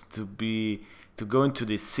Corps to go into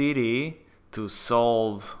the city to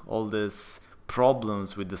solve all these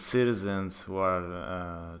problems with the citizens who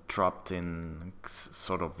are trapped in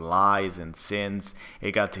sort of lies and sins.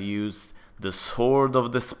 He got to use the sword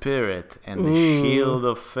of the spirit and the shield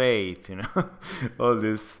of faith, all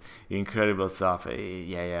this incredible stuff.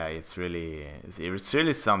 Yeah, it's really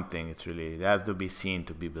something. It has to be seen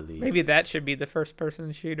to be believed. Maybe that should be the first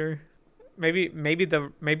person shooter.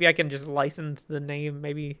 Maybe I can just license the name.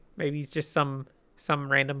 Maybe it's just some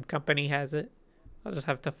random company has it. I'll just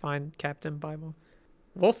have to find Captain Bible.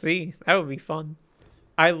 We'll see. That would be fun.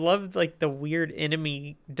 I loved like the weird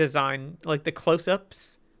enemy design, like the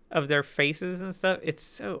close-ups of their faces and stuff. It's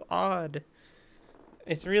so odd.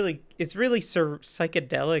 It's really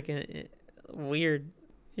psychedelic and weird.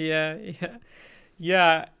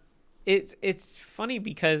 Yeah. It's funny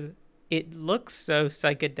because it looks so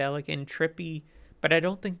psychedelic and trippy, but I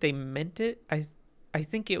don't think they meant it. I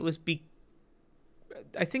think it was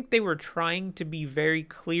I think they were trying to be very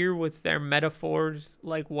clear with their metaphors,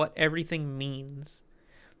 like what everything means.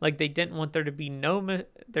 Like they didn't want there to be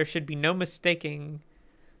there should be no mistaking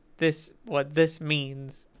what this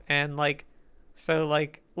means. And like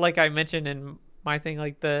I mentioned in my thing,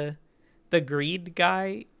 like the greed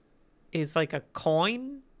guy is like a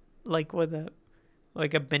coin, like with a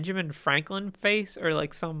Benjamin Franklin face, or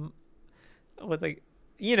like some with like,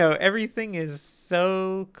 everything is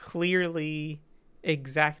so clearly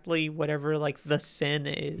exactly whatever like the sin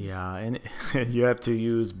is. Yeah, and you have to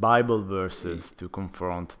use Bible verses to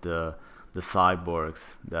confront the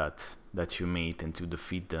cyborgs that you meet and to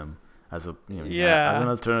defeat them as a as an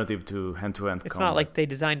alternative to hand-to-hand It's combat. not like they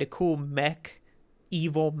designed a cool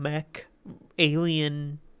evil mech,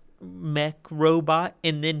 alien mech robot,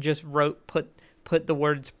 and then just put the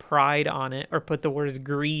words pride on it or put the words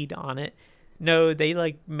greed on it. No, they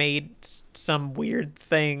like made some weird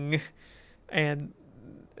thing, and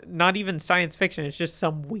not even science fiction. It's just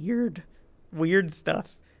some weird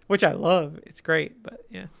stuff, which I love. It's great, but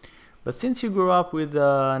yeah. But since you grew up with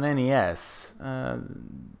an NES,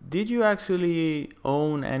 did you actually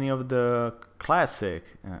own any of the classic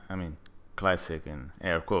in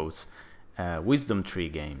air quotes, Wisdom Tree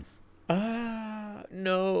games? No.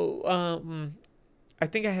 I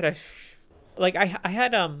think I had I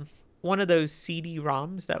had one of those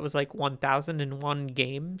CD-ROMs that was like 1001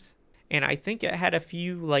 games, and I think it had a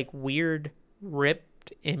few like weird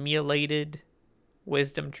ripped emulated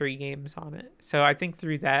Wisdom Tree games on it. So I think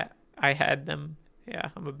through that I had them. Yeah,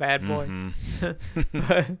 I'm a bad boy.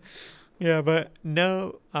 Mm-hmm. but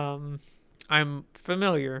no, I'm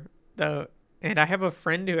familiar though, and I have a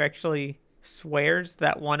friend who actually swears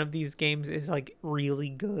that one of these games is like really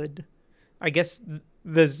good. I guess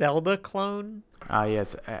the Zelda clone.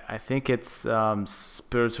 Yes, I think it's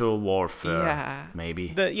Spiritual Warfare. Yeah, maybe.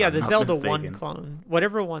 The Zelda mistaken. 1 clone,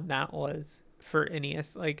 whatever one that was for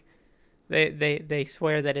NES. Like they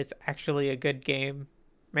swear that it's actually a good game.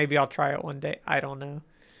 Maybe I'll try it one day. I don't know,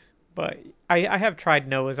 but I have tried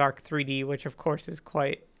Noah's Ark 3D, which of course is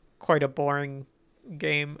quite a boring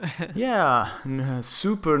game. Yeah,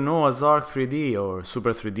 Super Noah's Ark 3D or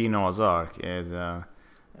Super 3D Noah's Ark is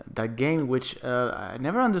that game which I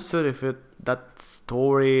never understood if that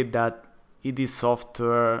story, that ID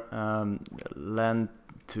Software lent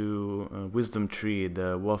to Wisdom Tree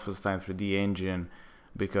the Wolfenstein 3D engine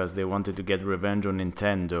because they wanted to get revenge on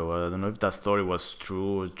Nintendo. I don't know if that story was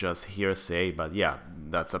true or just hearsay, but yeah,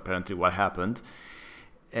 that's apparently what happened.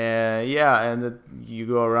 And you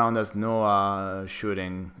go around as Noah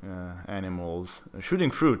shooting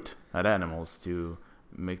shooting fruit at animals to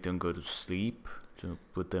make them go to sleep, to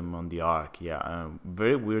put them on the ark. Yeah,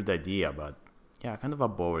 very weird idea, but yeah, kind of a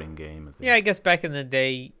boring game, I think. Yeah, I guess back in the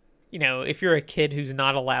day, if you're a kid who's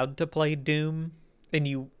not allowed to play Doom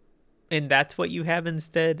and that's what you have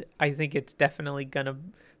instead, I think it's definitely gonna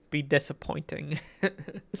be disappointing.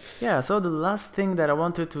 Yeah, so the last thing that I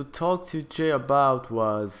wanted to talk to Jay about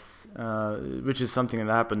was, which is something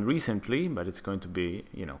that happened recently, but it's going to be,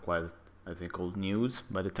 quite, I think, old news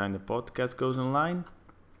by the time the podcast goes online,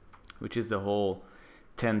 which is the whole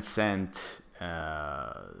 10-cent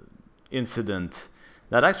incident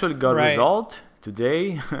that actually got resolved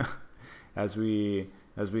today. as we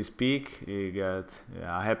speak, it got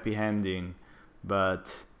a happy ending,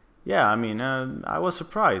 but yeah, I mean, I was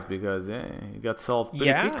surprised because it got solved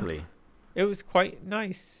pretty quickly. It was quite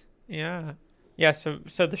nice. Yeah.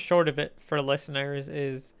 So the short of it for listeners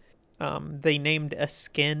is, they named a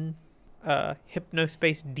skin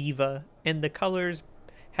Hypnospace Diva, and the colors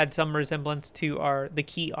had some resemblance to the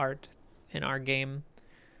key art in our game.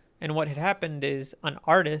 And what had happened is an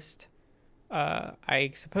artist,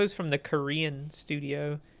 I suppose from the Korean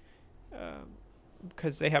studio,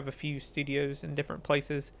 because they have a few studios in different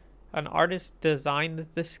places, an artist designed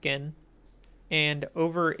the skin, and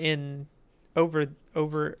the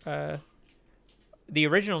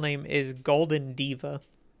original name is Golden Diva.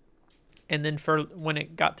 And then for when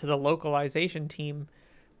it got to the localization team,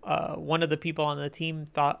 one of the people on the team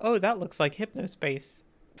thought, oh, that looks like Hypnospace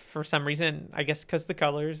for some reason, I guess because the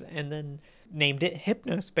colors, and then named it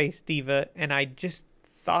Hypnospace Diva. And I just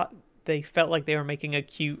thought they felt like they were making a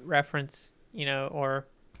cute reference, or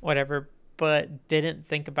whatever, but didn't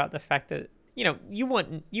think about the fact that, you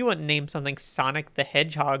wouldn't name something Sonic the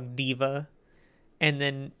Hedgehog Diva, and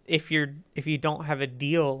then if you don't have a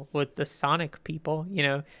deal with the Sonic people,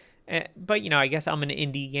 but I guess I'm an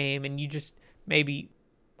indie game, and you just, maybe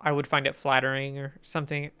I would find it flattering or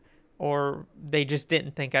something, or they just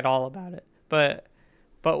didn't think at all about it. But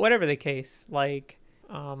whatever the case, released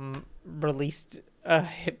a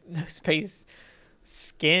Hypnospace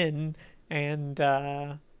skin, and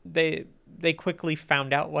they quickly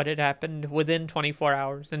found out what had happened within 24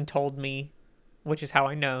 hours and told me, which is how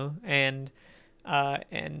I know. And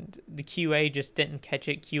the QA just didn't catch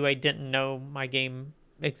it. QA didn't know my game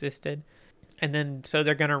existed. And then, so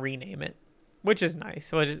they're going to rename it, which is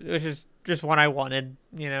nice. Which is just what I wanted,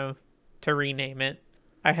 to rename it.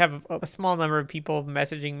 I have a small number of people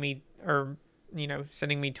messaging me or,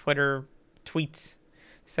 sending me Twitter tweets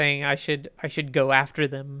saying I should go after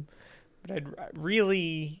them. But I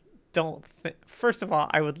really don't think... First of all,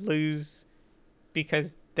 I would lose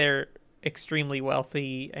because they're extremely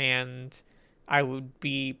wealthy and I would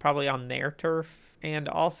be probably on their turf. And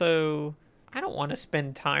also, I don't want to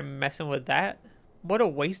spend time messing with that. What a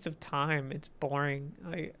waste of time. It's boring.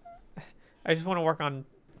 I just want to work on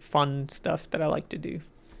fun stuff that I like to do.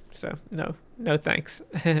 So, no thanks.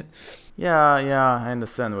 Yeah, I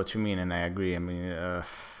understand what you mean, and I agree. I mean,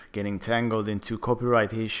 getting tangled into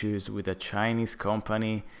copyright issues with a Chinese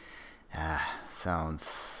company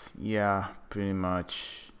sounds, pretty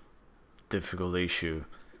much difficult issue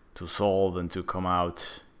to solve and to come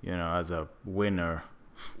out, as a winner.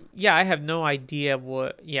 Yeah, I have no idea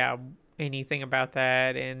anything about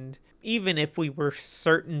that, and even if we were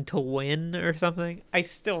certain to win or something, I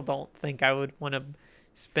still don't think I would want to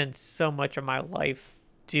spend so much of my life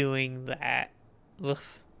doing that. Ugh.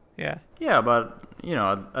 Yeah. Yeah, but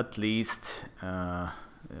at least there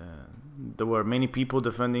were many people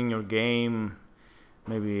defending your game.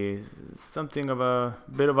 Maybe something of a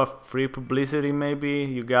bit of a free publicity. Maybe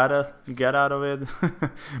you got out of it.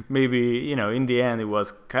 Maybe in the end it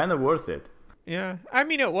was kind of worth it. Yeah, I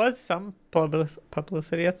mean it was some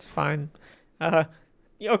publicity. That's fine.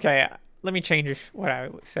 Okay, let me change what I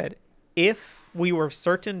said. If we were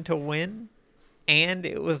certain to win, and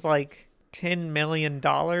it was like $10 million,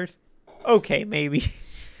 okay,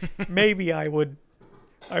 maybe I would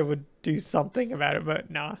do something about it,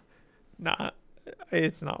 but nah,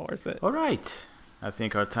 it's not worth it. All right, I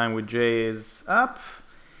think our time with Jay is up,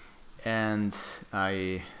 and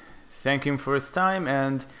I thank him for his time,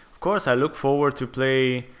 and of course I look forward to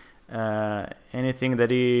play anything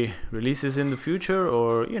that he releases in the future,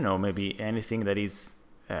 or maybe anything that he's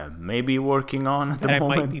maybe working on at the moment.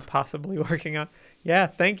 That I might be possibly working on. Yeah,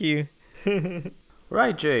 thank you.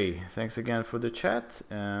 Right, Jay. Thanks again for the chat,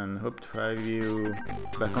 and hope to have you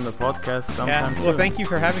back on the podcast sometime soon. Well, thank you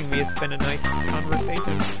for having me. It's been a nice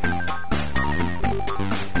conversation.